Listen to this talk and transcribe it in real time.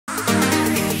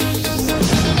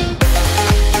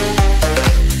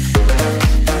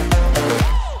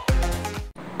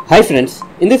Hi friends,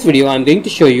 in this video I am going to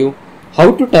show you how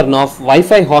to turn off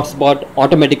Wi-Fi hotspot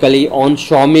automatically on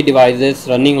Xiaomi devices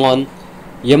running on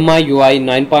Miui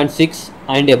 9.6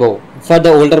 and above. For the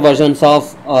older versions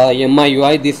of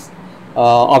Miui, this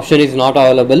option is not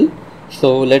available.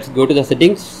 So let's go to the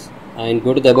settings and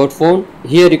go to the about phone.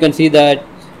 Here you can see that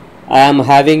I am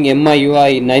having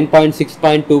Miui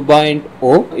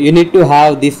 9.6.2.0. You need to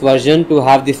have this version to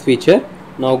have this feature.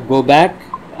 Now go back.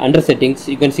 Under settings,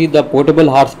 you can see the portable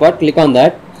hotspot. Click on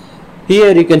that.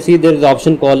 Here you can see there is an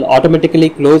option called automatically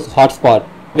close hotspot.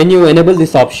 When you enable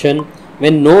this option,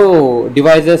 when no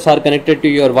devices are connected to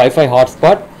your Wi-Fi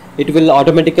hotspot, it will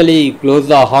automatically close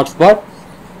the hotspot,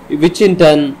 which in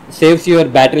turn saves your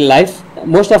battery life.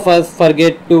 Most of us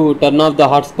forget to turn off the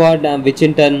hotspot, which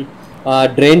in turn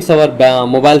drains our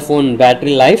mobile phone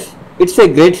battery life. It's a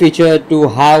great feature to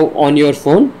have on your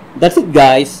phone. That's it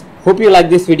guys. Hope you like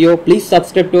this video. Please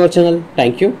subscribe to our channel.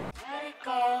 Thank you.